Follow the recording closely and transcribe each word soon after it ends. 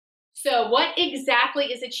So, what exactly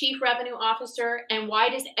is a chief revenue officer and why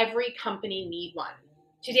does every company need one?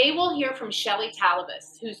 Today, we'll hear from Shelly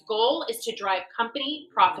Tallabas, whose goal is to drive company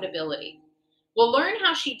profitability. We'll learn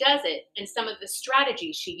how she does it and some of the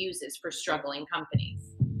strategies she uses for struggling companies.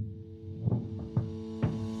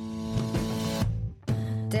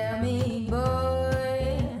 Tell me,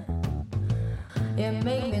 boy, you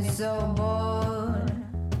make me so bored.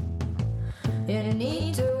 You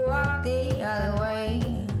need to walk the other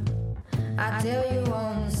way. I tell you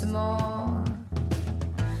once more.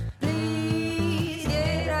 Please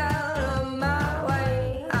get out of my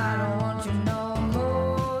way. I don't want you no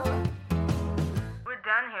more. We're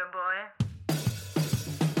done here, boy.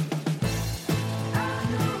 I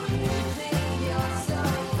know you think you're so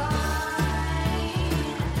fine,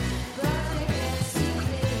 but you can't see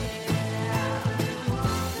clear. I've been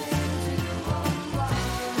walking to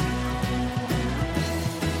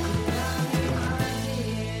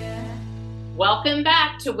Welcome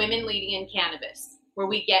back to Women Leading in Cannabis, where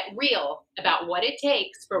we get real about what it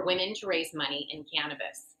takes for women to raise money in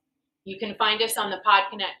cannabis. You can find us on the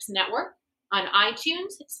PodConnect network, on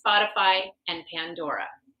iTunes, Spotify, and Pandora.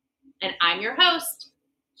 And I'm your host,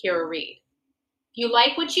 Kira Reed. If you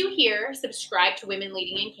like what you hear, subscribe to Women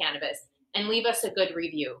Leading in Cannabis and leave us a good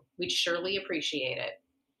review. We'd surely appreciate it.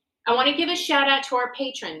 I want to give a shout out to our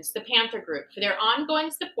patrons, the Panther Group, for their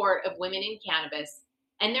ongoing support of women in cannabis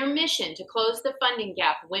and their mission to close the funding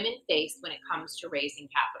gap women face when it comes to raising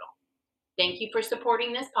capital. Thank you for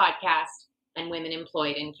supporting this podcast and women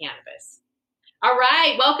employed in cannabis. All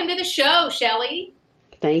right, welcome to the show, Shelly.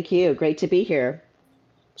 Thank you. Great to be here.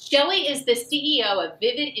 Shelly is the CEO of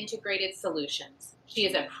Vivid Integrated Solutions. She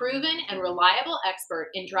is a proven and reliable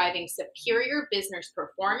expert in driving superior business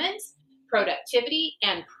performance, productivity,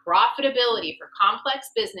 and profitability for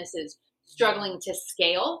complex businesses struggling to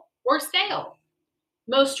scale or sail.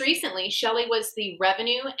 Most recently, Shelly was the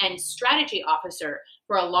Revenue and Strategy Officer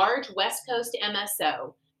for a large West Coast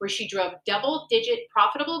MSO, where she drove double-digit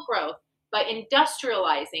profitable growth by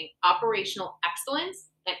industrializing operational excellence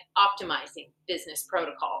and optimizing business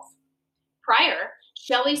protocols. Prior,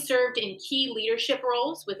 Shelly served in key leadership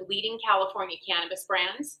roles with leading California cannabis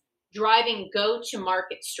brands, driving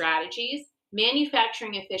go-to-market strategies,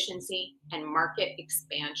 manufacturing efficiency, and market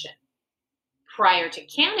expansion. Prior to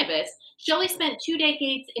cannabis, Shelly spent 2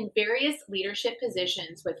 decades in various leadership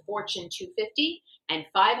positions with Fortune 250 and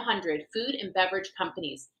 500 food and beverage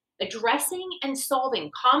companies, addressing and solving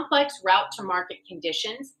complex route-to-market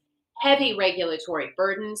conditions, heavy regulatory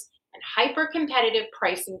burdens, and hyper-competitive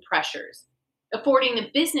pricing pressures, affording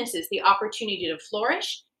the businesses the opportunity to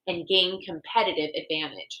flourish and gain competitive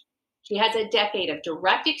advantage. She has a decade of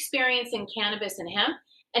direct experience in cannabis and hemp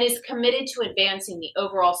and is committed to advancing the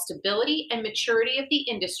overall stability and maturity of the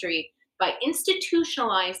industry by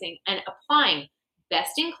institutionalizing and applying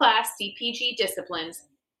best-in-class CPG disciplines,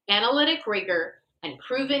 analytic rigor, and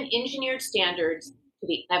proven engineered standards to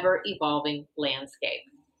the ever-evolving landscape.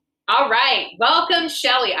 All right, welcome,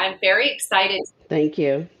 Shelly. I'm very excited. Thank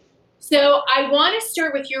you. So I want to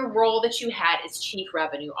start with your role that you had as Chief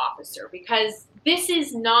Revenue Officer, because this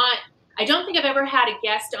is not, I don't think I've ever had a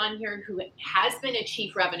guest on here who has been a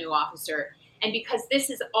Chief Revenue Officer. And because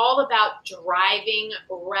this is all about driving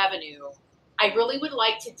revenue, I really would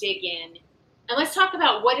like to dig in and let's talk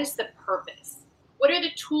about what is the purpose? What are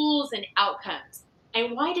the tools and outcomes?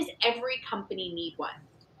 And why does every company need one?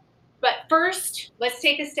 But first, let's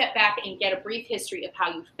take a step back and get a brief history of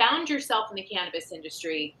how you found yourself in the cannabis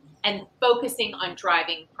industry and focusing on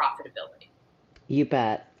driving profitability. You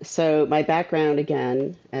bet. So my background,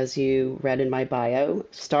 again, as you read in my bio,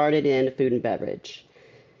 started in food and beverage.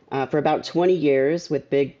 For about 20 years with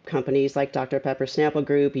big companies like Dr. Pepper Snapple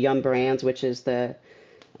Group, Yum Brands, which is the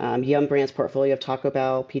Yum Brands portfolio of Taco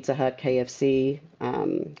Bell, Pizza Hut, KFC,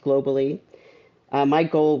 globally. My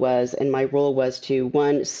goal was, and my role was to,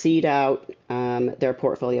 one, seed out their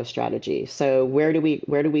portfolio strategy. So where do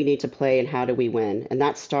we need to play and how do we win? And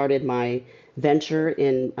that started my venture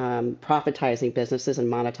in profitizing businesses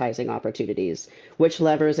and monetizing opportunities. Which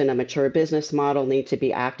levers in a mature business model need to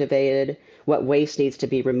be activated? What waste needs to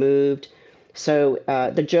be removed? So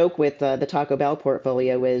the joke with the Taco Bell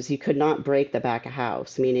portfolio is you could not break the back of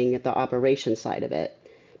house, meaning the operation side of it.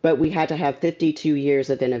 But we had to have 52 years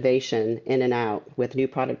of innovation in and out with new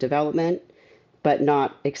product development, but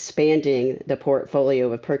not expanding the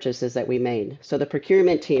portfolio of purchases that we made. So the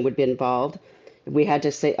procurement team would be involved. We had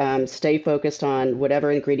to stay focused on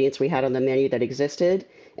whatever ingredients we had on the menu that existed,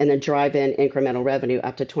 and then drive in incremental revenue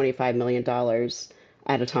up to $25 million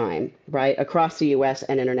at a time, right, across the US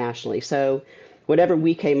and internationally. So whatever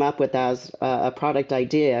we came up with as a product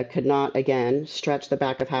idea could not, again, stretch the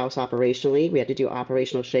back of house operationally. We had to do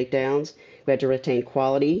operational shakedowns. We had to retain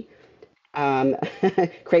quality, um,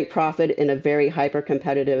 create profit in a very hyper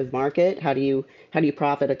competitive market. How do you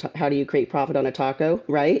create profit on a taco,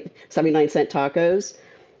 right? 79-cent tacos,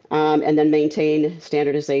 and then maintain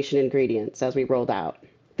standardization ingredients as we rolled out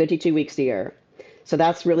 52 weeks a year. So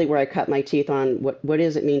that's really where I cut my teeth on what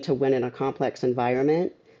does it mean to win in a complex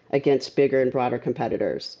environment against bigger and broader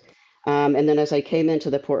competitors. And then as I came into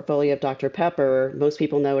the portfolio of Dr. Pepper, most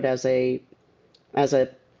people know it as a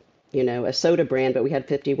a soda brand, but we had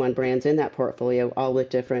 51 brands in that portfolio, all with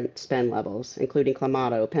different spend levels, including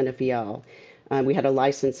Clamato, Penafiel. We had a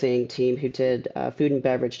licensing team who did food and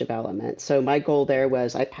beverage development. So my goal there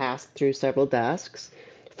was I passed through several desks.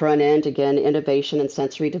 Front end, again, innovation and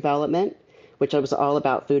sensory development, which was all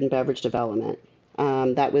about food and beverage development.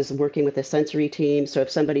 That was working with the sensory team. So if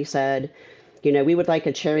somebody said, we would like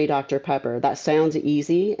a cherry Dr. Pepper. That sounds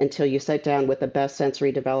easy until you sit down with the best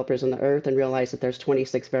sensory developers on the earth and realize that there's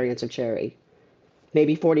 26 variants of cherry,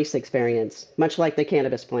 maybe 46 variants, much like the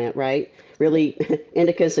cannabis plant, right? Really,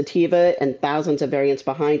 indica, sativa, and thousands of variants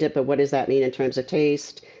behind it. But what does that mean in terms of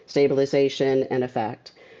taste, stabilization, and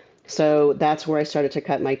effect? So that's where I started to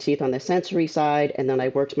cut my teeth on the sensory side, and then I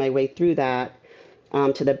worked my way through that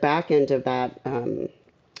to the back end of that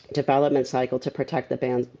development cycle to protect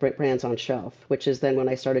the brands on shelf, which is then when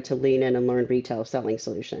I started to lean in and learn retail selling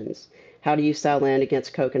solutions. How do you sell in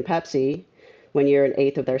against Coke and Pepsi when you're an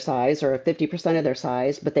eighth of their size or 50% of their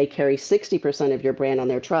size, but they carry 60% of your brand on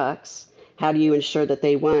their trucks? How do you ensure that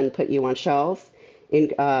they, one, put you on shelf,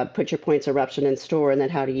 put your points of eruption in store, and then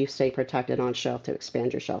how do you stay protected on shelf to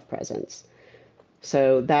expand your shelf presence?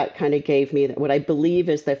 So that kind of gave me what I believe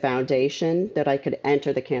is the foundation that I could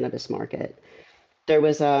enter the cannabis market. There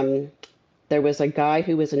was there was a guy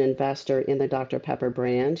who was an investor in the Dr. Pepper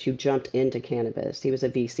brand who jumped into cannabis. He was a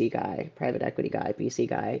VC guy, private equity guy, VC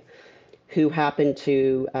guy, who happened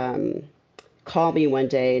to call me one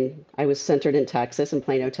day. And I was centered in Texas, in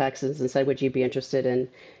Plano, Texas, and said, would you be interested in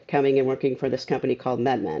coming and working for this company called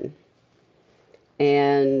MedMen?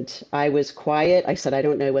 And I was quiet. I said, I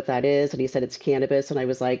don't know what that is. And he said, it's cannabis. And I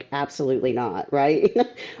was like, absolutely not, right?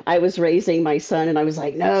 I was raising my son and I was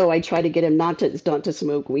like, no, I tried to get him not to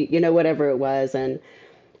smoke weed, whatever it was. And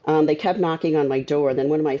they kept knocking on my door. And then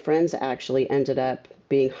one of my friends actually ended up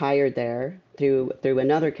being hired there through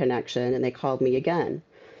another connection, and they called me again.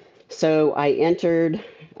 So I entered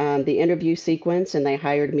the interview sequence, and they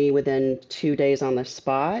hired me within 2 days on the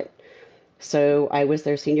spot. So I was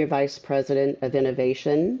their senior vice president of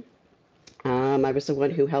innovation. I was the one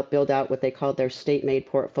who helped build out what they called their state-made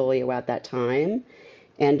portfolio at that time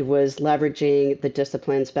and was leveraging the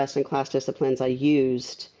disciplines, best-in-class disciplines I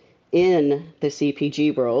used in the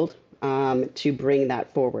CPG world to bring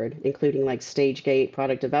that forward, including like stage gate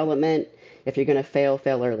product development. If you're going to fail,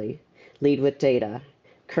 fail early. Lead with data.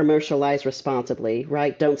 Commercialize responsibly,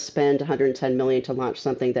 right? Don't spend 110 million to launch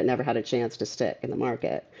something that never had a chance to stick in the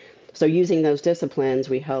market. So using those disciplines,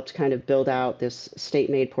 we helped kind of build out this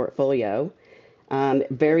state-made portfolio.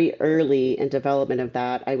 Very early in development of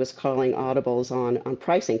that, I was calling audibles on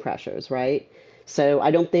pricing pressures, right? So I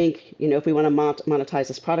don't think, if we want to monetize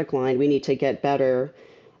this product line, we need to get better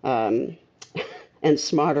um, and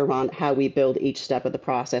smarter on how we build each step of the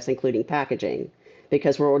process, including packaging,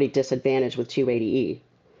 because we're already disadvantaged with 280E.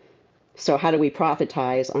 So how do we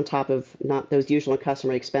profitize on top of not those usual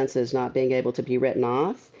customer expenses not being able to be written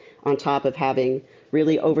off, on top of having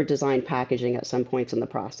really over-designed packaging at some points in the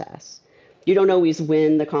process? You don't always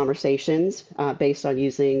win the conversations based on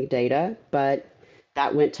using data, but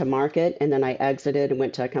that went to market, and then I exited and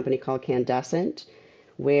went to a company called Candescent,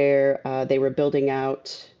 where they were building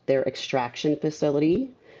out their extraction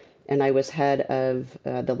facility, and I was head of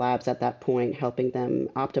the labs at that point, helping them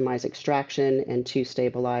optimize extraction and to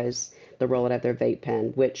stabilize the rollout of their vape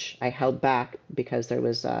pen, which I held back because there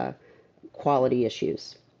was quality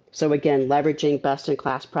issues. So again, leveraging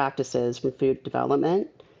best-in-class practices from food development,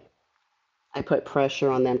 I put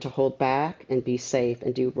pressure on them to hold back and be safe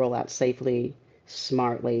and do rollout safely,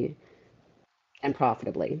 smartly, and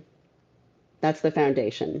profitably. That's the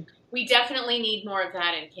foundation. We definitely need more of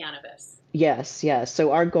that in cannabis. Yes, yes.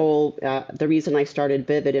 So our goal, the reason I started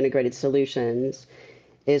Vivid Integrated Solutions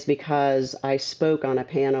is because I spoke on a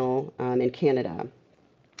panel in Canada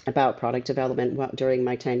about product development during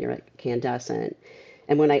my tenure at Candescent.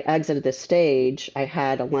 And when I exited the stage, I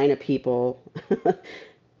had a line of people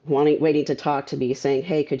waiting to talk to me, saying,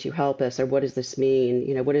 "Hey, could you help us? Or what does this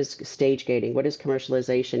mean? What is stage gating? What does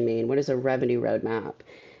commercialization mean? What is a revenue roadmap?"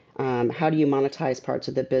 How do you monetize parts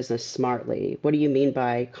of the business smartly? What do you mean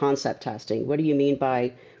by concept testing? What do you mean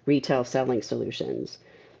by retail selling solutions?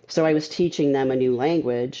 So I was teaching them a new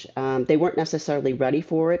language. They weren't necessarily ready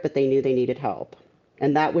for it, but they knew they needed help.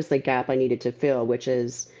 And that was the gap I needed to fill, which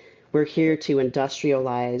is we're here to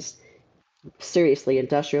industrialize, seriously,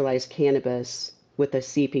 industrialize cannabis with a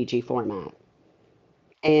CPG format.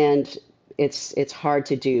 And it's hard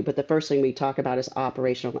to do, but the first thing we talk about is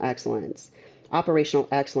operational excellence. Operational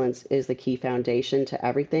excellence is the key foundation to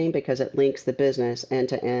everything because it links the business end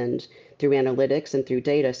to end through analytics and through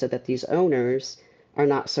data so that these owners are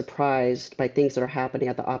not surprised by things that are happening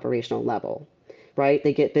at the operational level, right?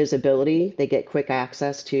 They get visibility, they get quick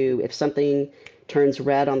access to if something turns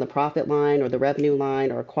red on the profit line or the revenue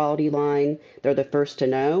line or a quality line, they're the first to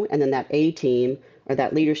know. And then that A team or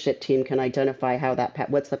that leadership team can identify how that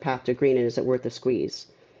what's the path to green and is it worth the squeeze.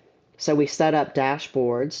 So we set up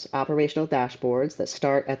dashboards, operational dashboards that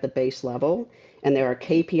start at the base level, and there are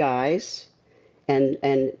KPIs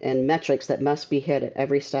and metrics that must be hit at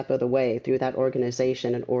every step of the way through that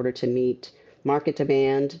organization in order to meet market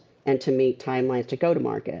demand and to meet timelines to go to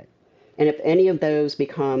market. And if any of those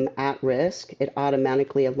become at risk, it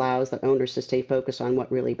automatically allows the owners to stay focused on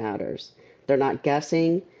what really matters. They're not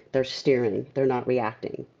guessing, they're steering, they're not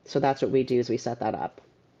reacting. So that's what we do is we set that up.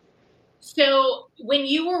 So, when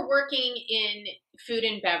you were working in food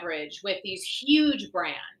and beverage with these huge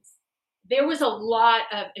brands, there was a lot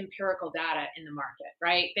of empirical data in the market,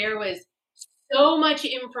 right? There was so much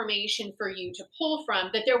information for you to pull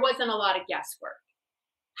from that there wasn't a lot of guesswork.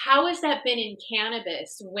 How has that been in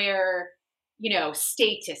cannabis where,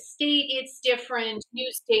 state to state it's different,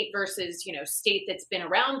 new state versus, state that's been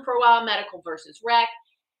around for a while, medical versus rec?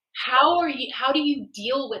 How do you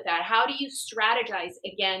deal with that? How do you strategize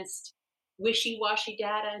against wishy-washy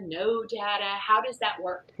data, no data? How does that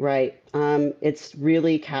work? Right. It's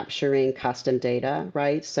really capturing custom data,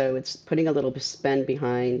 right? So it's putting a little spend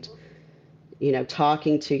behind,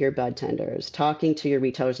 talking to your bud tenders, talking to your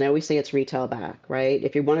retailers. Now we say it's retail back, right?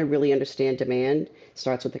 If you want to really understand demand, it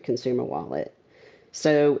starts with the consumer wallet.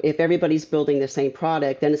 So if everybody's building the same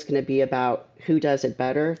product, then it's going to be about who does it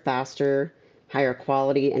better, faster, higher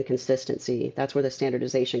quality, and consistency. That's where the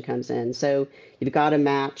standardization comes in. So you've got to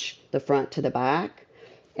match the front to the back.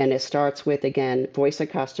 And it starts with, again, voice of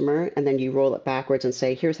customer, and then you roll it backwards and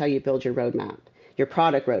say, here's how you build your roadmap, your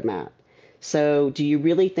product roadmap. So, do you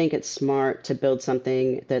really think it's smart to build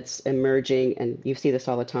something that's emerging? And you see this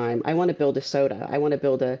all the time. I want to build a soda. I want to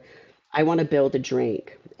build a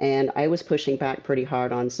drink. And I was pushing back pretty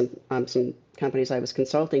hard on some companies I was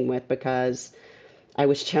consulting with because I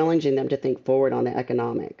was challenging them to think forward on the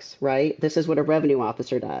economics, right? This is what a revenue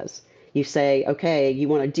officer does. You say, okay, you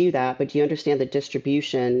want to do that, but do you understand the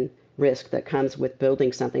distribution risk that comes with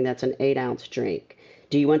building something that's an 8 ounce drink?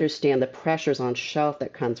 Do you understand the pressures on shelf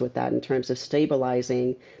that comes with that in terms of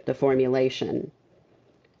stabilizing the formulation?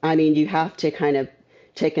 I mean, you have to kind of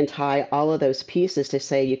take and tie all of those pieces to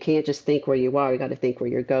say you can't just think where you are, you got to think where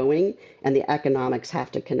you're going, and the economics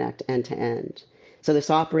have to connect end to end. So,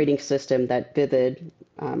 this operating system that Vivid,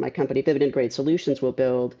 my company, Vivid Integrated Solutions, will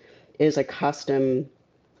build is a custom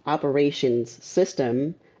operations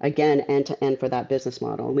system, again, end to end for that business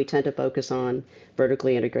model. And we tend to focus on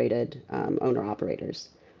vertically integrated owner operators.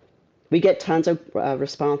 We get tons of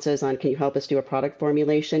responses on, can you help us do a product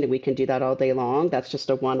formulation? And we can do that all day long. That's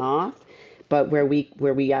just a one-off. But where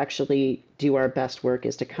we actually do our best work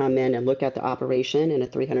is to come in and look at the operation in a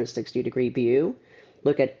 360-degree view,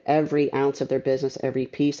 look at every ounce of their business, every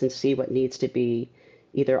piece, and see what needs to be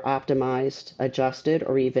either optimized, adjusted,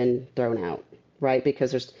 or even thrown out, right?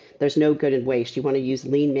 Because there's no good in waste. You want to use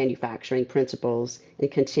lean manufacturing principles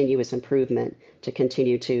and continuous improvement to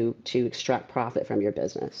continue to extract profit from your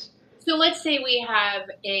business. So let's say we have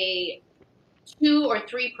a 2 or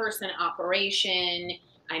 3 person operation.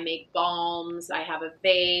 I make balms, I have a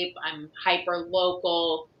vape, I'm hyper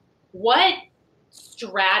local. What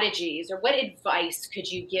strategies or what advice could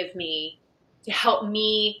you give me to help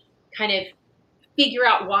me kind of figure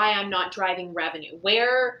out why I'm not driving revenue?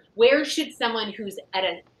 Where should someone who's at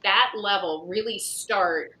that level really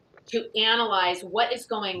start to analyze what is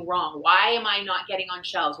going wrong? Why am I not getting on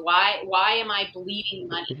shelves? Why am I bleeding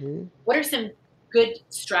money? Mhm. What are some good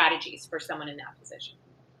strategies for someone in that position?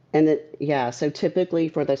 And that, yeah, so typically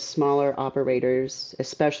for the smaller operators,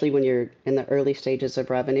 especially when you're in the early stages of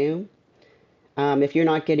revenue, if you're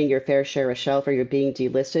not getting your fair share of shelf or you're being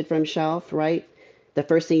delisted from shelf, right? The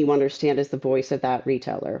first thing you want to understand is the voice of that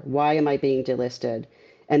retailer. Why am I being delisted?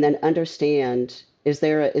 And then understand, is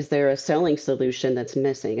there a selling solution that's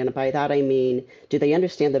missing? And by that I mean, do they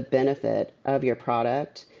understand the benefit of your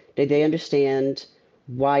product? Do they understand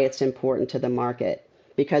why it's important to the market.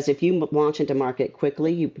 Because if you launch into market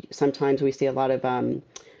quickly, sometimes we see a lot of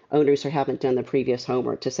owners who haven't done the previous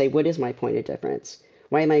homework to say, what is my point of difference?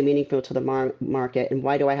 Why am I meaningful to the market, and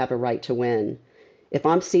why do I have a right to win? If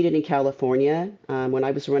I'm seated in California, when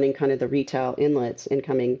I was running kind of the retail inlets,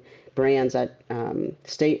 incoming brands at I'm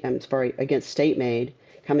sorry, against State Made,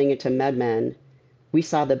 coming into MedMen, we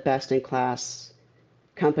saw the best in class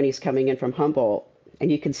companies coming in from Humboldt,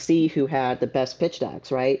 and you could see who had the best pitch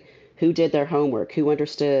decks, right? Who did their homework, who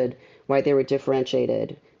understood why they were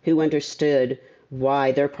differentiated, who understood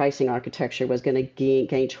why their pricing architecture was going to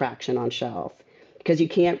gain traction on shelf. Because you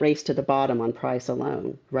can't race to the bottom on price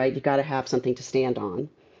alone, right? You got to have something to stand on.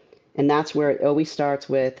 And that's where it always starts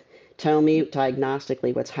with tell me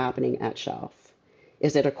diagnostically what's happening at shelf.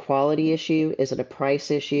 Is it a quality issue? Is it a price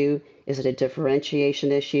issue? Is it a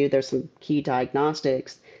differentiation issue? There's some key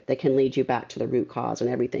diagnostics that can lead you back to the root cause, and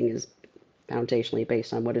everything is foundationally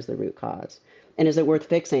based on what is the root cause. And is it worth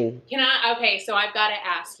fixing? Okay, so I've got to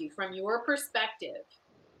ask you from your perspective,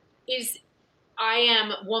 is I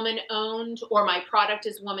am woman owned or my product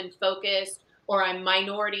is woman focused or I'm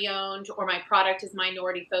minority owned or my product is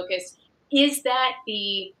minority focused, is that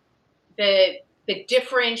the the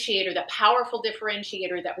differentiator, the powerful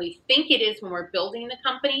differentiator that we think it is when we're building the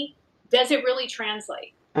company? Does it really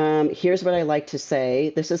translate? Here's what I like to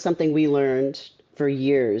say. This is something we learned for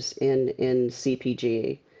years in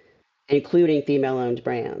CPG, including female-owned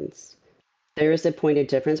brands. There is a point of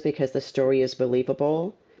difference because the story is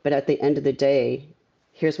believable, but at the end of the day,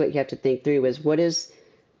 here's what you have to think through is what is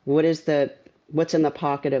the what's in the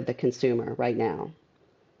pocket of the consumer right now?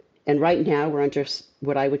 And right now we're under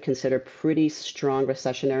what I would consider pretty strong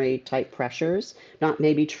recessionary type pressures, not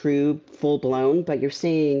maybe true full blown, but you're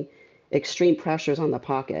seeing extreme pressures on the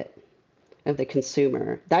pocket of the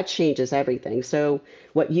consumer. That changes everything. So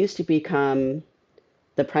what used to become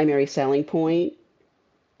the primary selling point,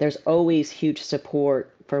 there's always huge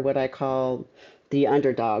support for what I call the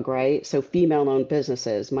underdog, right? So female owned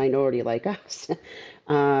businesses, minority like us,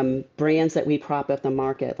 brands that we prop up the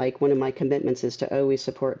market. Like one of my commitments is to always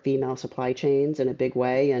support female supply chains in a big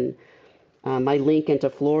way. And my link into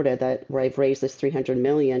Florida that where I've raised this 300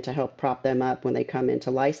 million to help prop them up when they come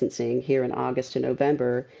into licensing here in August and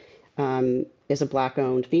November is a black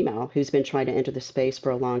owned female who's been trying to enter the space for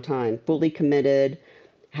a long time, fully committed,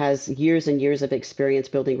 has years and years of experience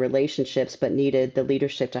building relationships, but needed the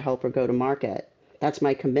leadership to help her go to market. That's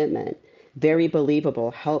my commitment. Very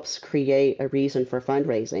believable, helps create a reason for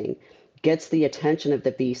fundraising, gets the attention of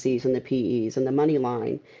the VCs and the PEs and the money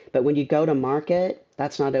line. But when you go to market,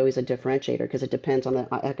 that's not always a differentiator because it depends on the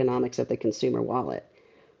economics of the consumer wallet.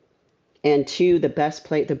 And two, the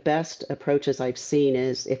best approaches I've seen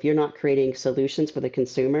is if you're not creating solutions for the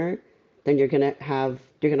consumer, then you're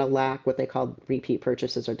gonna lack what they call repeat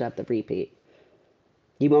purchases or depth of repeat.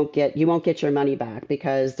 You won't get your money back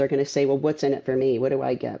because they're gonna say, well, what's in it for me? What do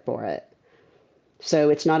I get for it?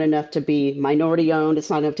 So it's not enough to be minority owned.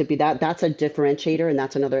 It's not enough to be that. That's a differentiator and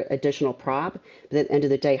that's another additional prop. But at the end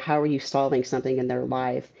of the day, how are you solving something in their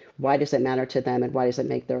life? Why does it matter to them and why does it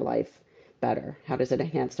make their life better? How does it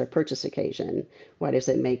enhance their purchase occasion? Why does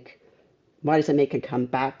it make it come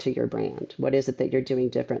back to your brand? What is it that you're doing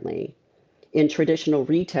differently? In traditional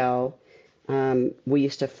retail, we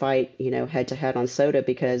used to fight, head to head on soda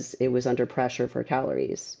because it was under pressure for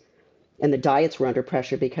calories. And the diets were under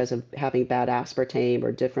pressure because of having bad aspartame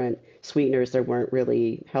or different sweeteners that weren't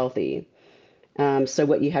really healthy. So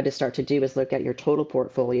what you had to start to do is look at your total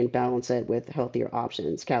portfolio and balance it with healthier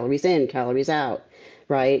options, calories in, calories out,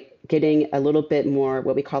 right? Getting a little bit more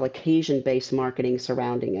what we call occasion-based marketing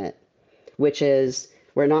surrounding it, which is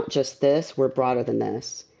we're not just this, we're broader than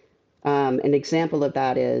this. An example of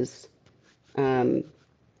that is um,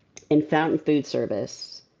 in fountain food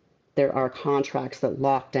service, there are contracts that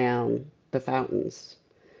lock down the fountains,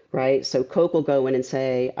 right? So Coke will go in and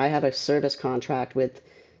say, I have a service contract with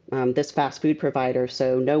this fast food provider,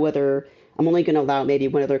 so no other, I'm only going to allow maybe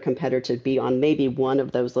one other competitor to be on maybe one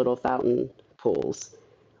of those little fountain pools.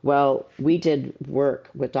 Well, we did work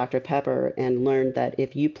with Dr. Pepper and learned that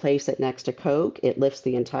if you place it next to Coke, it lifts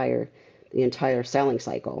the entire selling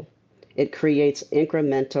cycle. It creates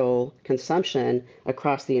incremental consumption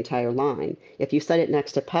across the entire line. If you set it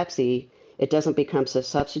next to Pepsi, it doesn't become a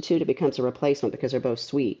substitute, it becomes a replacement because they're both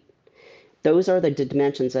sweet. Those are the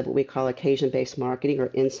dimensions of what we call occasion-based marketing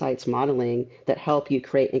or insights modeling that help you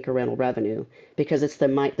create incremental revenue because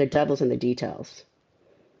the devil's in the details.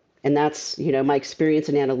 And that's, my experience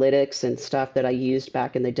in analytics and stuff that I used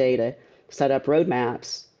back in the day to set up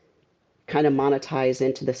roadmaps kind of monetize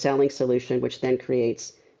into the selling solution, which then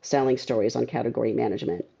creates selling stories on category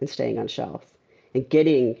management and staying on shelf. and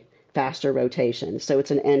getting faster rotation. So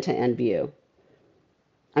it's an end-to-end view.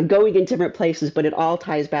 I'm going in different places, but it all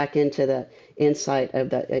ties back into the insight of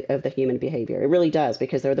the human behavior. It really does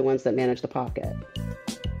because they're the ones that manage the pocket.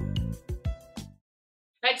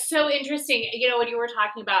 That's so interesting. You know, when you were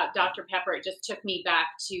talking about Dr. Pepper, it just took me back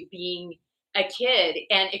to being a kid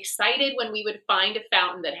and excited when we would find a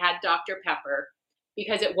fountain that had Dr. Pepper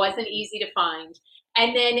because it wasn't easy to find.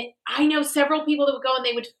 And then I know several people that would go and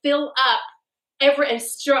they would fill up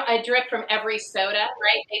a drip from every soda,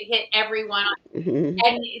 right? They'd hit every one, Hmm.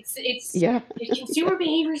 and it's Yeah. consumer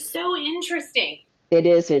behavior is so interesting. It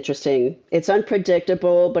is interesting. It's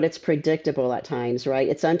unpredictable, but it's predictable at times, right?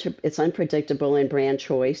 It's unpredictable in brand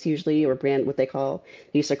choice usually, or brand what they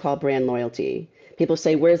used to call brand loyalty. People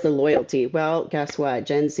say, "Where's the loyalty?" Well, guess what?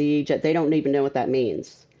 They don't even know what that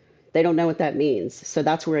means. They don't know what that means. So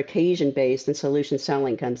that's where occasion-based and solution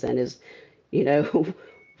selling comes in. You know,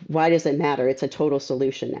 why does it matter? It's a total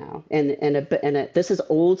solution now. This is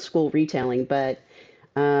old school retailing, but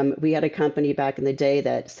we had a company back in the day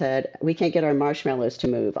that said, we can't get our marshmallows to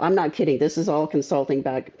move. I'm not kidding. This is all consulting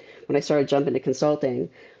back when I started jumping to consulting.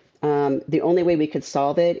 The only way we could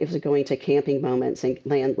solve it was going to camping moments and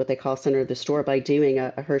land what they call center of the store by doing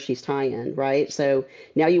a Hershey's tie-in, right? So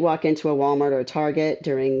now you walk into a Walmart or a Target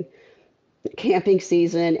during camping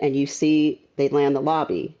season and you see they land the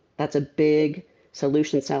lobby. That's a big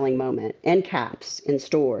solution selling moment. End caps in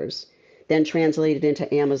stores, then translated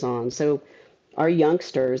into Amazon. So our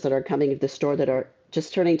youngsters that are coming to the store that are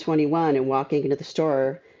just turning 21 and walking into the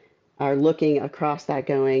store are looking across that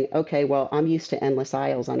going, okay, well, I'm used to endless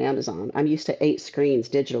aisles on Amazon. I'm used to 8 screens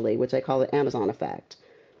digitally, which I call the Amazon effect,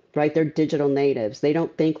 right? They're digital natives. They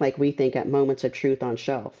don't think like we think at moments of truth on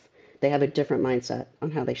shelf. They have a different mindset on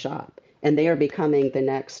how they shop. And they are becoming the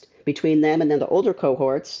next, between them and then the older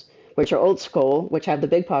cohorts, which are old school, which have the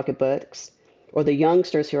big pocketbooks, or the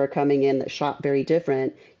youngsters who are coming in that shop very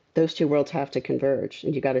different, those two worlds have to converge.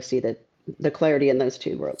 And you got to see the clarity in those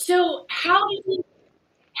two worlds. So how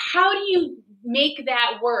do you make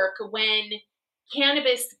that work when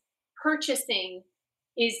cannabis purchasing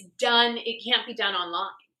is done? It can't be done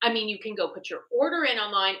online. I mean, you can go put your order in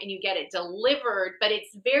online and you get it delivered, but it's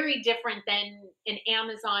very different than an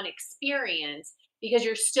Amazon experience because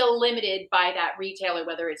you're still limited by that retailer,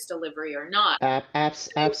 whether it's delivery or not.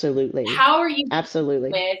 Absolutely. How are you Absolutely.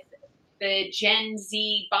 with the Gen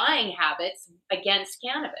Z buying habits against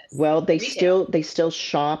cannabis Well, retail? they still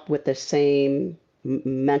shop with the same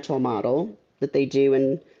mental model that they do,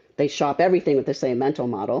 and they shop everything with the same mental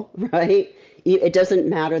model, right? It doesn't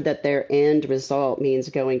matter that their end result means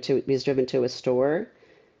driven to a store,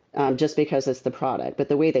 just because it's the product, but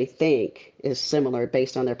the way they think is similar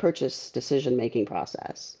based on their purchase decision making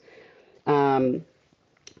process. Um,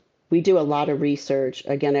 we do a lot of research.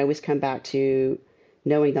 Again, I always come back to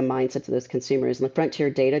knowing the mindsets of those consumers. And the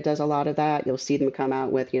Frontier data does a lot of that. You'll see them come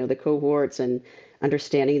out with, the cohorts and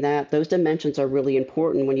understanding that. Those dimensions are really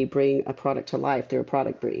important when you bring a product to life through a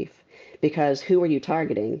product brief. Because who are you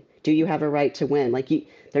targeting? Do you have a right to win?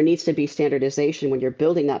 There needs to be standardization when you're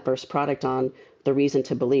building that first product on the reason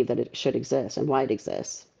to believe that it should exist and why it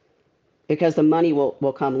exists. Because the money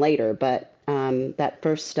will come later, but that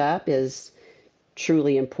first step is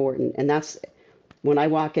truly important. And that's when I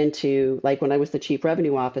walk into, like when I was the chief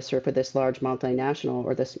revenue officer for this large multinational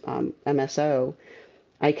or this MSO,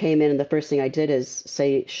 I came in and the first thing I did is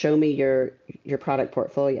say, show me your product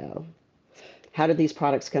portfolio. How did these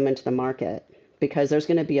products come into the market? Because there's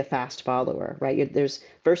going to be a fast follower, right? There's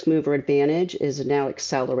first mover advantage is now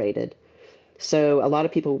accelerated. So a lot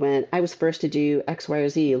of people went, I was first to do X, Y, or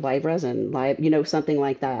Z, live resin, live, something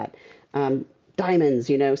like that.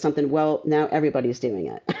 Diamonds, something. Well, now everybody's doing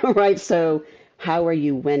it, right? So how are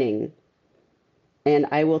you winning? And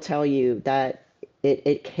I will tell you that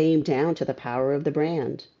it came down to the power of the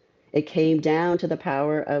brand. It came down to the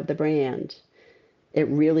power of the brand. It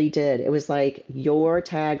really did. It was like your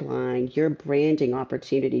tagline, your branding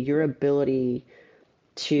opportunity, your ability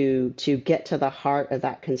to get to the heart of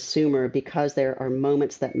that consumer because there are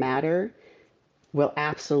moments that matter will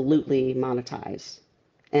absolutely monetize.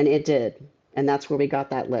 And it did. And that's where we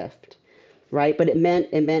got that lift, right? But it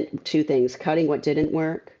meant two things: cutting what didn't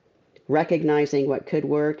work, recognizing what could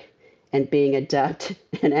work, and being adept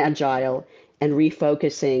and agile and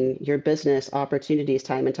refocusing your business opportunities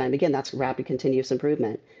time and time again. That's rapid continuous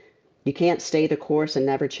improvement. You can't stay the course and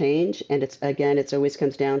never change. And it's always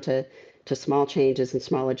comes down to small changes and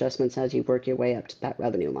small adjustments as you work your way up to that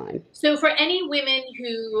revenue line. So, for any women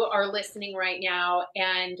who are listening right now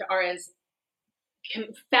and are as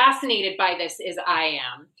fascinated by this as I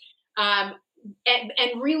am,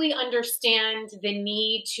 and really understand the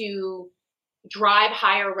need to drive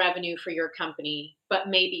higher revenue for your company, but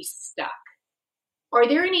maybe stuck. Are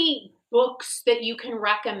there any books that you can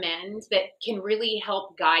recommend that can really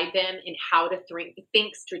help guide them in how to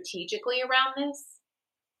think strategically around this?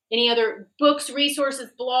 Any other books,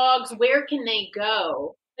 resources, blogs? Where can they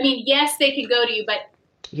go? I mean, yes, they could go to you, but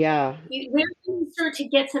Yeah, where can you start to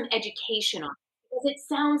get some education on it? Because it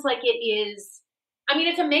sounds like it is, I mean,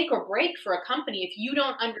 it's a make or break for a company if you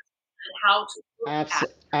don't understand how to look abs at,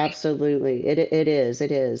 right? absolutely. It is.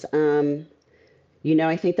 It is.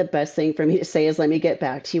 I think the best thing for me to say is let me get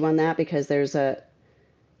back to you on that because there's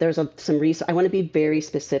some reason I want to be very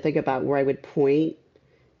specific about where I would point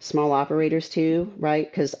small operators to, right?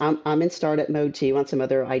 Because I'm in startup mode too on some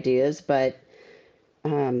other ideas, but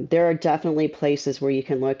there are definitely places where you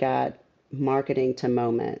can look at marketing to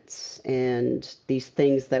moments and these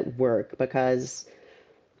things that work because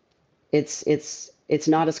it's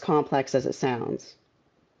not as complex as it sounds.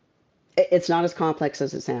 It's not as complex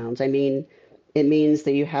as it sounds. I mean, it means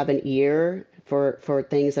that you have an ear for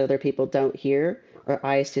things that other people don't hear, or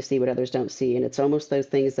eyes to see what others don't see. And it's almost those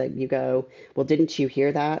things that you go, well, didn't you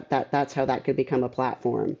hear that? That's how that could become a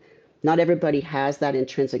platform. Not everybody has that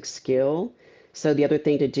intrinsic skill. So the other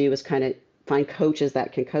thing to do is kind of find coaches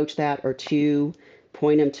that can coach that, or two,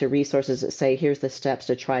 point them to resources that say, here's the steps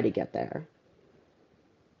to try to get there.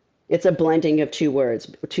 It's a blending of two worlds,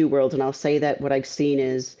 and I'll say that what I've seen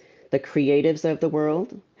is the creatives of the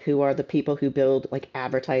world, who are the people who build like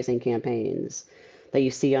advertising campaigns that you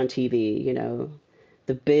see on TV,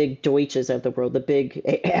 the big Deutsches of the world, the big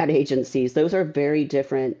ad agencies. Those are very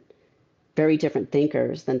different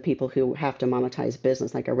thinkers than people who have to monetize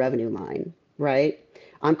business like a revenue line, right?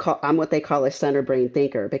 I'm what they call a center brain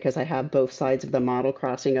thinker because I have both sides of the model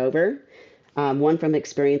crossing over. One from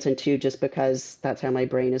experience and two just because that's how my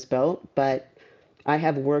brain is built. But I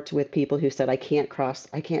have worked with people who said I can't cross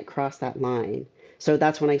that line. So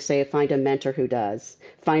that's when I say find a mentor who does,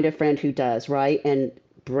 find a friend who does, right? And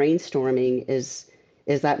brainstorming is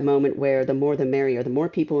that moment where the more the merrier, the more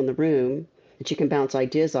people in the room that you can bounce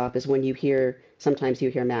ideas off is when sometimes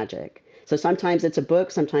you hear magic. So sometimes it's a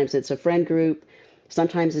book, sometimes it's a friend group,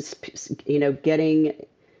 sometimes it's getting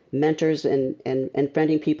mentors and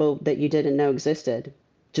friending people that you didn't know existed.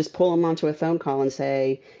 Just pull them onto a phone call and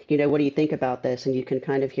say, what do you think about this? And you can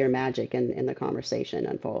kind of hear magic in the conversation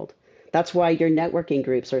unfold. That's why your networking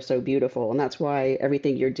groups are so beautiful. And that's why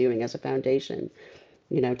everything you're doing as a foundation,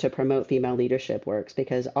 to promote female leadership works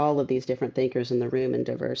because all of these different thinkers in the room and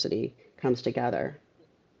diversity comes together.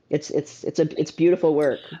 It's beautiful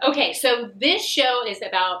work. Okay, so this show is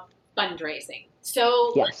about fundraising.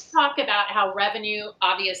 So let's Yes. talk about how revenue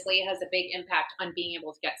obviously has a big impact on being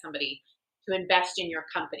able to get somebody to invest in your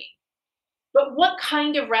company. But what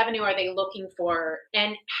kind of revenue are they looking for?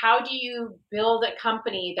 And how do you build a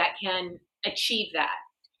company that can achieve that?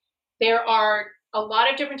 There are a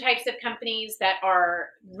lot of different types of companies that are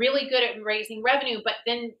really good at raising revenue, but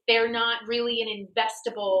then they're not really an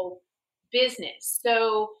investable business.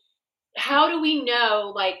 So, how do we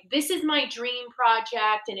know, like, this is my dream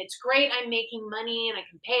project and it's great, I'm making money and I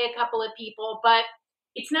can pay a couple of people, but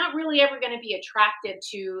it's not really ever going to be attractive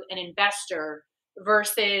to an investor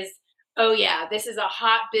versus, oh yeah, this is a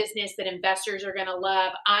hot business that investors are going to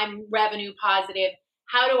love, I'm revenue positive,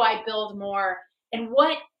 how do I build more? And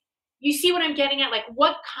what, you see what I'm getting at? Like,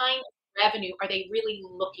 what kind of revenue are they really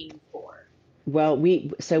looking for? Well,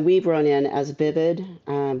 we've run in as Vivid.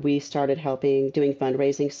 We started helping doing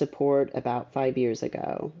fundraising support about 5 years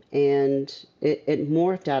ago, and it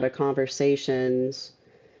morphed out of conversations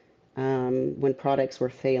when products were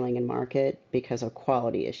failing in market because of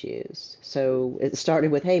quality issues. So it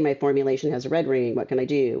started with, hey, my formulation has a red ring. What can I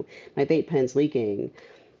do? My vape pen's leaking.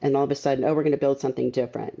 And all of a sudden, oh, we're going to build something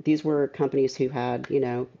different. These were companies who had,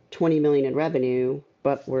 20 million in revenue,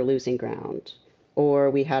 but were losing ground. Or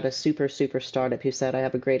we had a super startup who said, I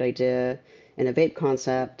have a great idea and a vape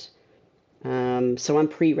concept. So I'm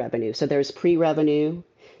pre-revenue. So there's pre-revenue,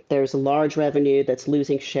 there's large revenue that's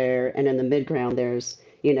losing share, and in the mid-ground there's,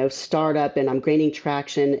 startup and I'm gaining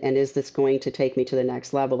traction, and is this going to take me to the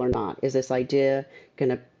next level or not? Is this idea going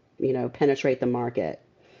to, penetrate the market?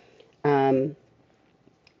 Um,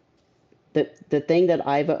 the thing that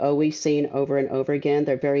I've always seen over and over again,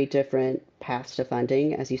 they're very different paths to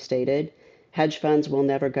funding, as you stated. Hedge funds will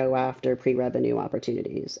never go after pre-revenue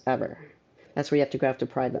opportunities, ever. That's where you have to go after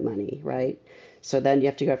private money, right? So then you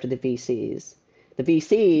have to go after the VCs. The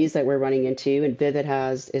VCs that we're running into, and Vivid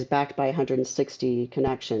is backed by 160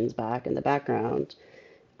 connections back in the background.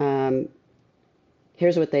 Um,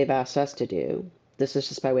 Here's what they've asked us to do. This is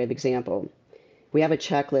just by way of example. We have a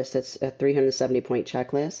checklist that's a 370 point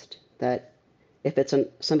checklist that If it's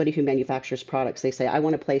somebody who manufactures products, they say, I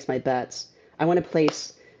want to place my bets. I want to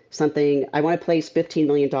place something, I want to place $15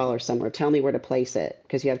 million somewhere. Tell me where to place it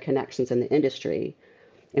because you have connections in the industry.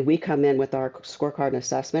 And we come in with our scorecard and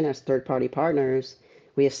assessment as third party partners.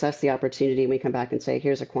 We assess the opportunity and we come back and say,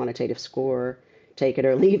 here's a quantitative score, take it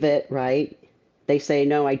or leave it, right? They say,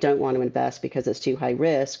 no, I don't want to invest because it's too high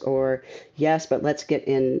risk, or yes, but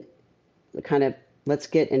kind of, let's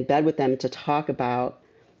get in bed with them to talk about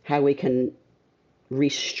how we can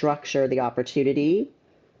restructure the opportunity,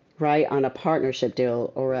 right, on a partnership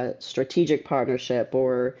deal or a strategic partnership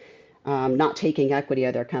or not taking equity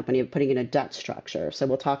of their company, but putting in a debt structure. So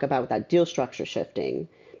we'll talk about that deal structure shifting.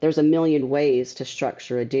 There's a million ways to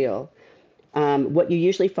structure a deal. What you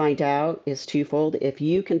usually find out is twofold. If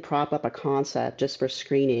you can prop up a concept just for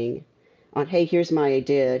screening on, hey, here's my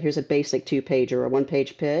idea, here's a basic two-page or a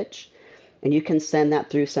one-page pitch, and you can send that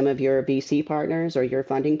through some of your VC partners or your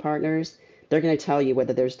funding partners, they're going to tell you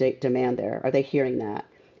whether there's demand there. Are they hearing that?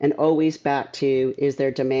 And always back to, is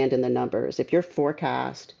there demand in the numbers? If your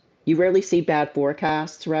forecast, you rarely see bad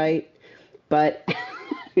forecasts, right? But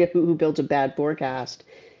who builds a bad forecast?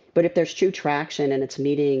 But if there's true traction and it's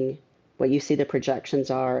meeting what you see the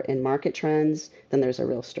projections are in market trends, then there's a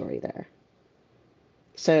real story there.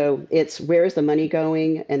 So it's where is the money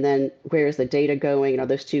going and then where is the data going? Are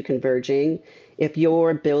those two converging? If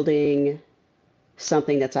you're building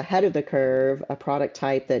something that's ahead of the curve, a product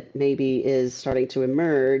type that maybe is starting to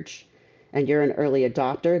emerge, and you're an early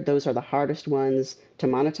adopter, those are the hardest ones to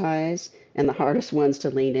monetize and the hardest ones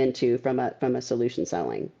to lean into from a solution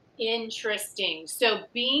selling. Interesting. So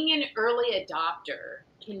being an early adopter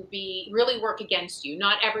can be really work against you.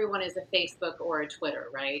 Not everyone is a Facebook or a Twitter,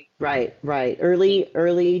 right? Right, right.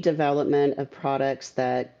 Early development of products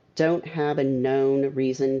that don't have a known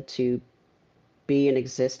reason to be in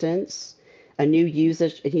existence, a new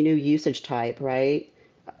usage type, right?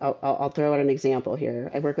 I'll throw out an example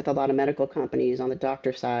here. I work with a lot of medical companies on the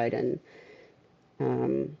doctor side, and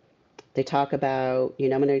um, they talk about, I'm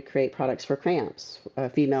going to create products for cramps,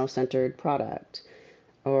 a female-centered product,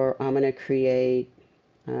 or I'm going to create,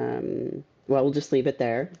 well, we'll just leave it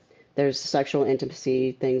there. There's sexual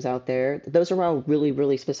intimacy things out there. Those are all really,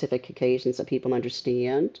 really specific occasions that people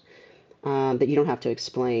understand, that you don't have to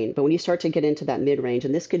explain. But when you start to get into that mid-range,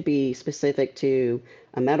 and this could be specific to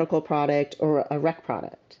a medical product or a rec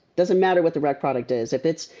product, doesn't matter what the rec product is. If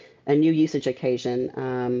it's a new usage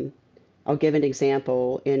occasion, I'll give an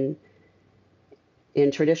example.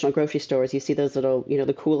 In traditional grocery stores, you see those little,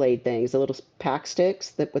 the Kool-Aid things, the little pack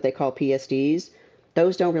sticks, that what they call PSDs.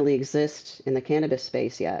 Those don't really exist in the cannabis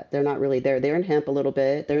space yet. They're not really there. They're in hemp a little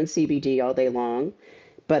bit. They're in CBD all day long.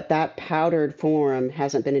 But that powdered form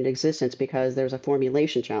hasn't been in existence because there's a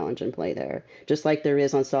formulation challenge in play there, just like there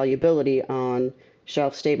is on solubility on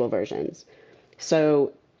shelf stable versions.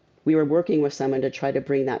 So we were working with someone to try to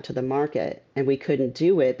bring that to the market, and we couldn't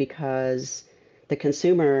do it because the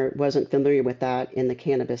consumer wasn't familiar with that in the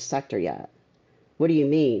cannabis sector yet. What do you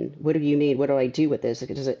mean? What do you mean? What do I do with this?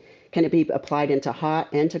 Can it be applied into hot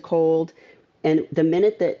and to cold? And the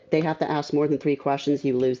minute that they have to ask more than three questions,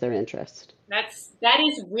 you lose their interest. That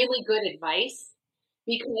is really good advice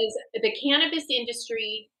because the cannabis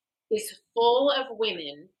industry is full of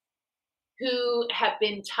women who have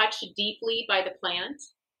been touched deeply by the plant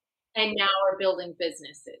and now are building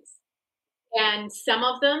businesses. And some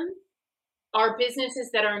of them are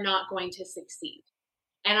businesses that are not going to succeed.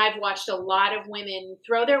 And I've watched a lot of women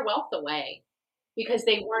throw their wealth away because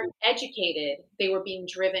they weren't educated. They were being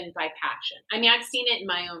driven by passion. I mean, I've seen it in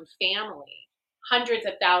my own family. Hundreds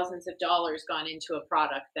of thousands of dollars gone into a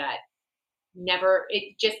product that never,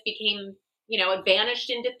 it just became, it vanished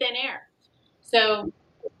into thin air. So,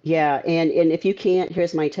 Yeah, and if you can't,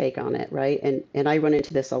 here's my take on it, right? And I run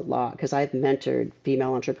into this a lot because I've mentored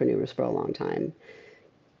female entrepreneurs for a long time,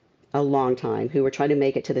 who were trying to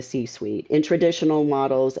make it to the C-suite in traditional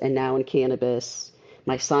models and now in cannabis.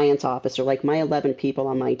 My science officer, like my 11 people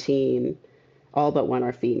on my team, all but one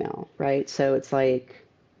are female, right? So it's like,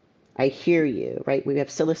 I hear you, right? We have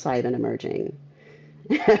psilocybin emerging.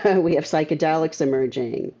 We have psychedelics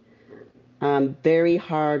emerging. Very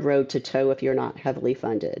hard road to toe if you're not heavily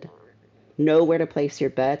funded. Know where to place your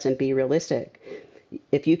bets and be realistic.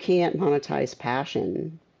 If you can't monetize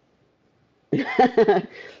passion,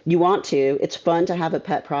 you want to. It's fun to have a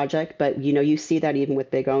pet project, but you see that even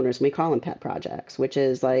with big owners. We call them pet projects, which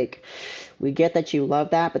is like, we get that you love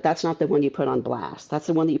that, but that's not the one you put on blast. That's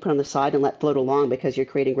the one that you put on the side and let float along because you're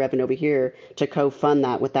creating revenue over here to co-fund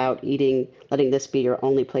that without letting this be your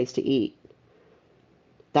only place to eat.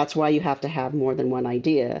 That's why you have to have more than one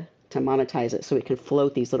idea to monetize it so it can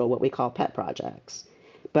float these little what we call pet projects.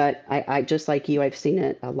 But I just like you, I've seen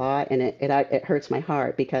it a lot, and it hurts my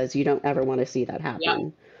heart because you don't ever want to see that Yep.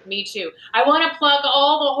 happen. Me too. I want to plug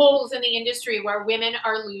all the holes in the industry where women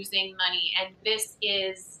are losing money, and this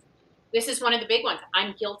is one of the big ones.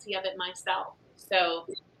 I'm guilty of it myself. So,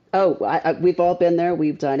 Oh, we've all been there.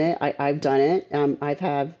 We've done it. I've done it. I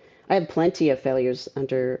have plenty of failures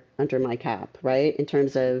under my cap, right? In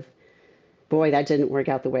terms of, boy, that didn't work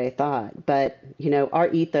out the way I thought. But, our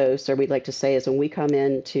ethos, or we'd like to say, is when we come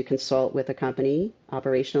in to consult with a company,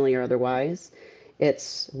 operationally or otherwise,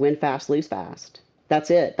 it's win fast, lose fast. That's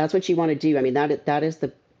it. That's what you want to do. I mean, that is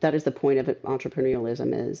the point of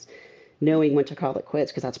entrepreneurialism is knowing when to call it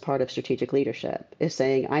quits because that's part of strategic leadership is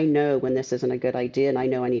saying, I know when this isn't a good idea and I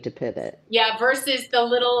know I need to pivot. yeah, versus the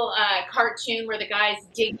little cartoon where the guy's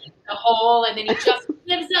digging the hole and then he just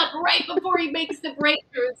gives up right before he makes the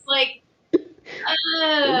breakthrough. It's like, boy,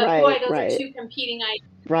 Right, those are right, two competing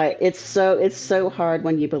ideas. right. It's so hard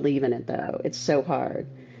when you believe in it though. It's so hard.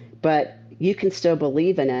 But you can still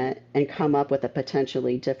believe in it and come up with a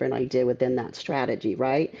potentially different idea within that strategy,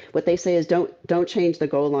 right? What they say is don't change the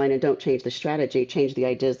goal line and don't change the strategy, change the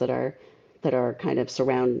ideas that are kind of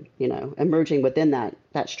emerging within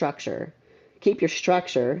that structure. Keep your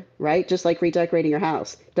structure, right? Just like redecorating your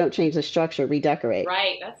house. Don't change the structure, redecorate.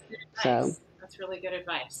 Right. That's good So, advice. That's really good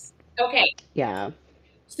advice. Okay. yeah.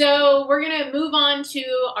 So we're going to move on to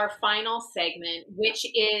our final segment, which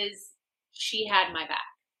is She Had My Back.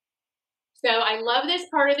 So I love this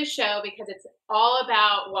part of the show because it's all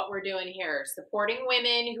about what we're doing here, supporting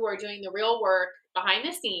women who are doing the real work behind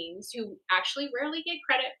the scenes, who actually rarely get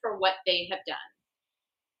credit for what they have done.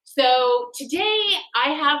 So today I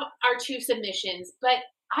have our two submissions, but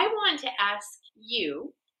I want to ask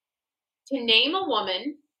you to name a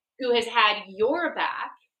woman who has had your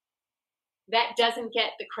back that doesn't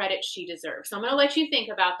get the credit she deserves. So I'm going to let you think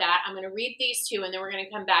about that. I'm going to read these two and then we're going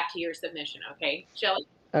to come back to your submission. Okay, Shelly?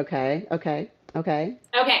 Okay, okay, okay.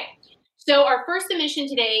 Okay. So our first submission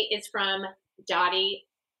today is from Dottie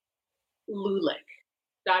Lulick.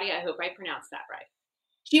 Dottie, I hope I pronounced that right.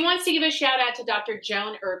 She wants to give a shout out to Dr.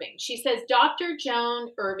 Joan Irving. She says, Dr.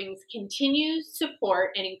 Joan Irving's continued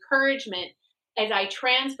support and encouragement as I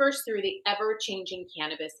transverse through the ever changing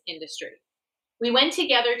cannabis industry. We went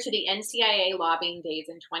together to the NCIA lobbying days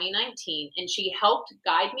in 2019, and she helped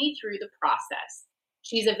guide me through the process.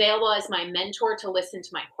 She's available as my mentor to listen to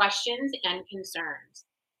my questions and concerns.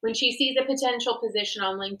 When she sees a potential position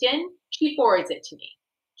on LinkedIn, she forwards it to me.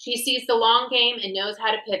 She sees the long game and knows how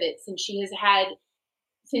to pivot since she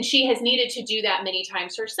has needed to do that many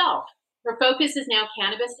times herself. Her focus is now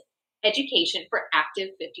cannabis education for active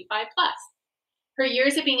 55 plus. Her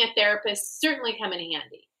years of being a therapist certainly come in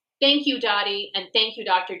handy. Thank you, Dottie, and thank you,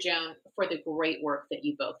 Dr. Joan, for the great work that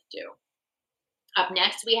you both do. Up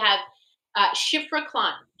next, we have Shifra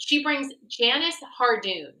Khan. She brings Janice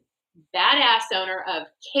Hardoon, badass owner of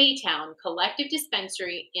K-Town Collective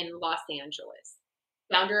Dispensary in Los Angeles,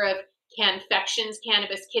 founder of Canfections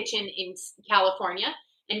Cannabis Kitchen in California,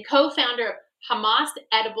 and co-founder of Hamas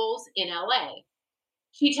Edibles in LA.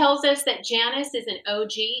 She tells us that Janice is an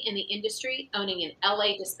OG in the industry, owning an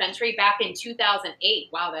LA dispensary back in 2008.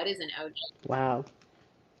 Wow, that is an OG. Wow.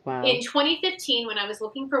 Wow. In 2015, when I was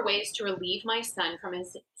looking for ways to relieve my son from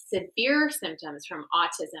his severe symptoms from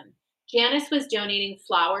autism, Janice was donating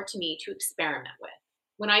flour to me to experiment with.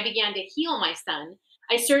 When I began to heal my son,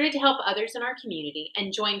 I started to help others in our community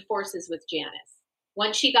and joined forces with Janice.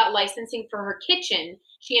 Once she got licensing for her kitchen,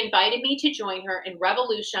 she invited me to join her in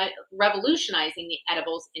revolutionizing the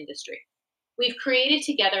edibles industry. We've created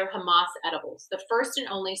together Hamas Edibles, the first and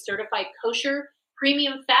only certified kosher,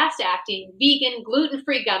 premium, fast acting, vegan, gluten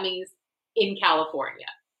free gummies in California.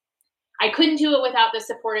 I couldn't do it without the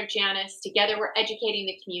support of Janice. Together, we're educating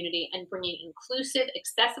the community and bringing inclusive,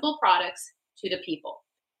 accessible products to the people.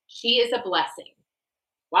 She is a blessing.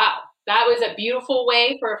 Wow, that was a beautiful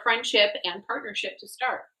way for a friendship and partnership to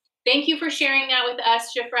start. Thank you for sharing that with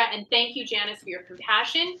us, Shifra, and thank you, Janice, for your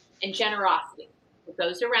compassion and generosity. What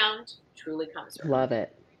goes around truly comes around. Love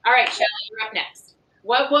it. All right, Shelly, you're up next.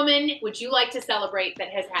 What woman would you like to celebrate that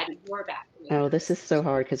has had your back? Oh, this is so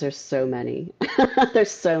hard because there's so many. There's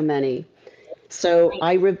so many. So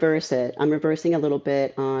I reverse it. I'm reversing a little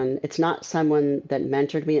bit on it's not someone that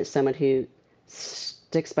mentored me, it's someone who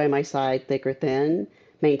sticks by my side thick or thin,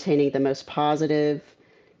 maintaining the most positive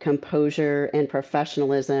composure and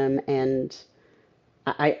professionalism. And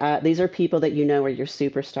these are people that you know are your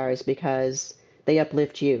superstars because they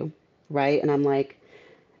uplift you, right? And I'm like,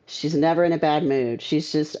 she's never in a bad mood.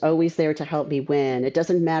 She's just always there to help me win. It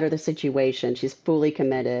doesn't matter the situation. She's fully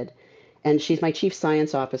committed. And she's my chief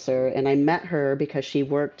science officer. And I met her because she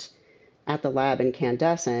worked at the lab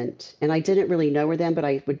incandescent, and I didn't really know her then, but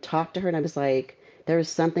I would talk to her and I was like, there is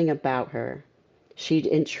something about her.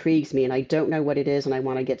 She intrigues me and I don't know what it is and I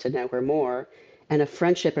want to get to know her more. And a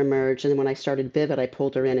friendship emerged, and when I started Vivid, I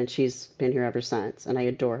pulled her in and she's been here ever since, and I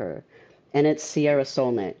adore her. And it's Sierra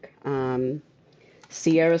Solnick.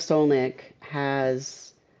 Sierra Solnick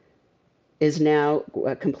has is now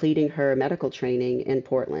completing her medical training in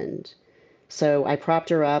Portland. So I propped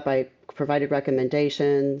her up. I provided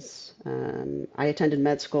recommendations. I attended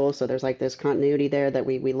med school, so there's like this continuity there that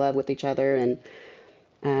we love with each other.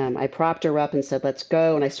 And I propped her up and said, let's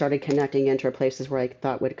go. And I started connecting into her places where I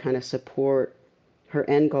thought would kind of support her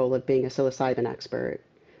end goal of being a psilocybin expert.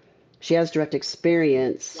 She has direct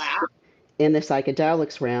experience Wow. in the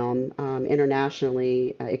psychedelics realm,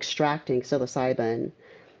 internationally, extracting psilocybin,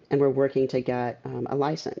 and we're working to get a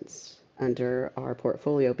license under our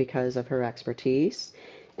portfolio because of her expertise.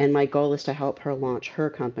 And my goal is to help her launch her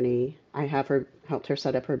company. I have her helped her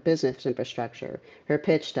set up her business infrastructure, her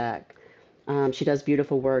pitch deck. She does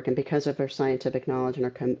beautiful work, and because of her scientific knowledge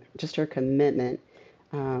and just her commitment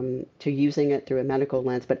to using it through a medical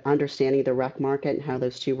lens, but understanding the rec market and how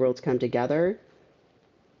those two worlds come together,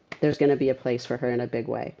 there's going to be a place for her in a big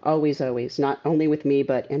way. Always, always. Not only with me,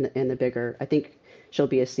 but in the bigger. I think she'll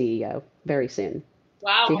be a CEO very soon.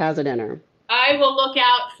 Wow. She has it in her. I will look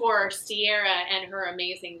out for Sierra and her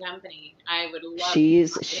amazing company. I would love She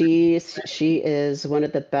is one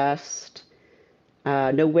of the best.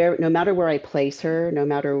 No matter where I place her, no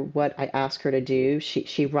matter what I ask her to do,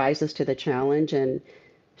 she rises to the challenge, and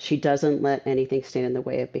she doesn't let anything stand in the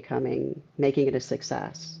way of making it a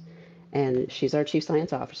success. And she's our chief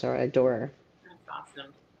science officer. I adore her. That's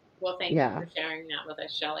awesome. Well, thank you Yeah, for sharing that with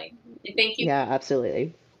us, Shelly. And yeah,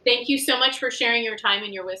 absolutely. thank you so much for sharing your time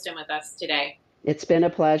and your wisdom with us today. It's been a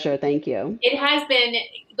pleasure. Thank you. It has been,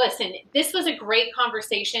 listen, this was a great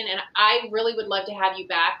conversation, and I really would love to have you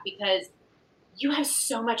back because you have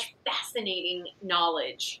so much fascinating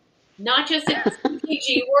knowledge, not just in the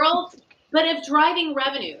CPG world, but of driving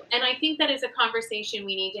revenue. And I think that is a conversation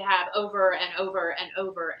we need to have over and over and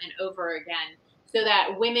over and over again so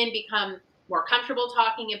that women become more comfortable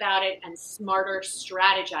talking about it and smarter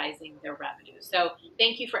strategizing their revenue. So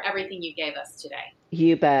thank you for everything you gave us today.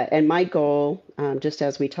 You bet. And my goal, just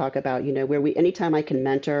as we talk about, anytime I can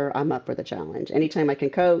mentor, I'm up for the challenge. Anytime I can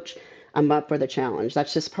coach, I'm up for the challenge.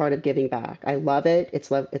 That's just part of giving back. I love it. It's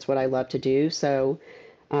what I love to do. So,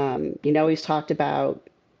 he's talked about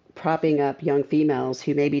propping up young females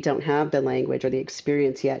who maybe don't have the language or the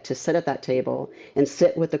experience yet to sit at that table and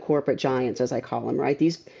sit with the corporate giants, as I call them, right?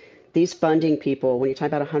 These funding people, when you talk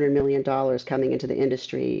about $100 million coming into the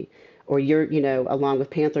industry, or along with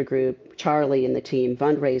Panther Group, Charlie and the team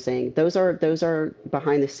fundraising, those are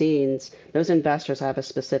behind the scenes. Those investors have a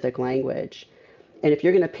specific language. And if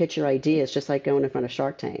you're going to pitch your idea, it's just like going in front of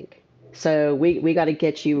Shark Tank. So we got to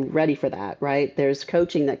get you ready for that, right? There's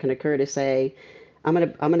coaching that can occur to say, I'm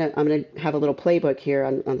gonna have a little playbook here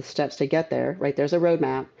on the steps to get there, right? There's a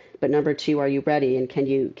roadmap, but number two, are you ready? And can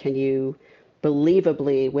you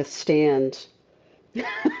believably withstand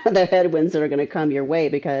the headwinds that are going to come your way?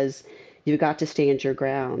 Because you've got to stand your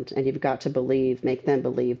ground, and you've got to make them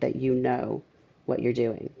believe that you know what you're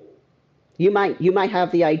doing. You might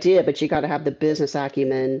have the idea, but you got to have the business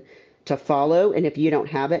acumen to follow. And if you don't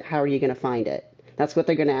have it, how are you going to find it? That's what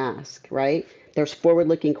they're going to ask, right? There's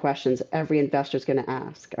forward-looking questions every investor is going to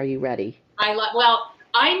ask. Are you ready? Well,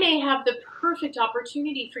 I may have the perfect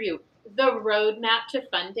opportunity for you. The Roadmap to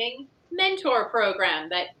Funding mentor program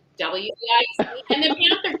that WEIC and the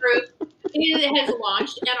Panther Group has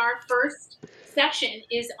launched, and our first session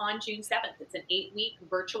is on June 7th. It's an 8-week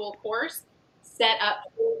virtual course set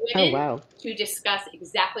up for Oh, women wow. to discuss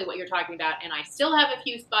exactly what you're talking about, and I still have a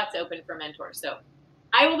few spots open for mentors. So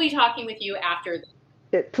I will be talking with you after.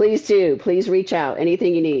 Please do. Please reach out.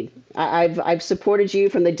 Anything you need. I've supported you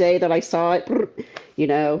from the day that I saw it. I've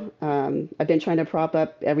been trying to prop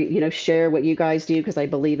up share what you guys do because I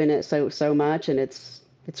believe in it so much, and it's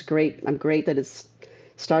great. I'm great that it's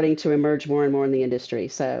starting to emerge more and more in the industry.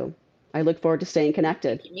 So I look forward to staying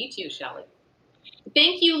connected. Me too, Shelly.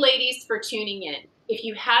 Thank you, ladies, for tuning in. If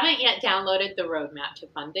you haven't yet downloaded the Roadmap to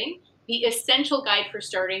Funding, the essential guide for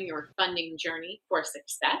starting your funding journey for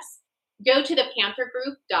success, go to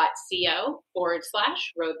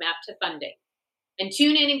thepanthergroup.co/roadmap to funding. And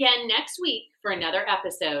tune in again next week for another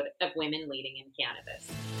episode of Women Leading in Cannabis.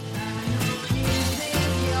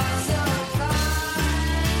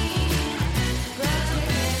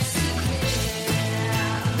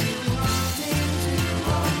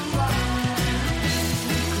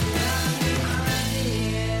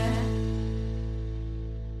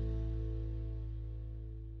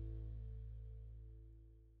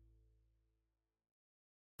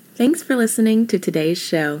 Thanks for listening to today's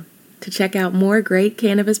show. To check out more great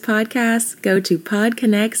cannabis podcasts, go to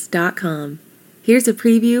podconnects.com. Here's a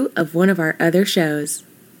preview of one of our other shows.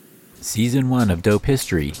 Season 1 of Dope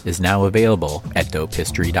History is now available at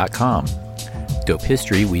dopehistory.com. Dope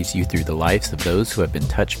History weaves you through the lives of those who have been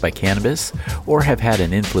touched by cannabis or have had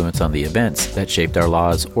an influence on the events that shaped our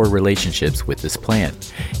laws or relationships with this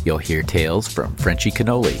plant. You'll hear tales from Frenchie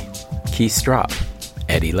Cannoli, Keith Strop,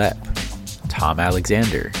 Eddie Lepp, Tom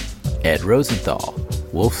Alexander, Ed Rosenthal,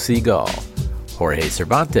 Wolf Seagal, Jorge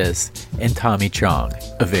Cervantes, and Tommy Chong.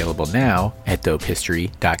 Available now at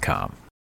dopehistory.com.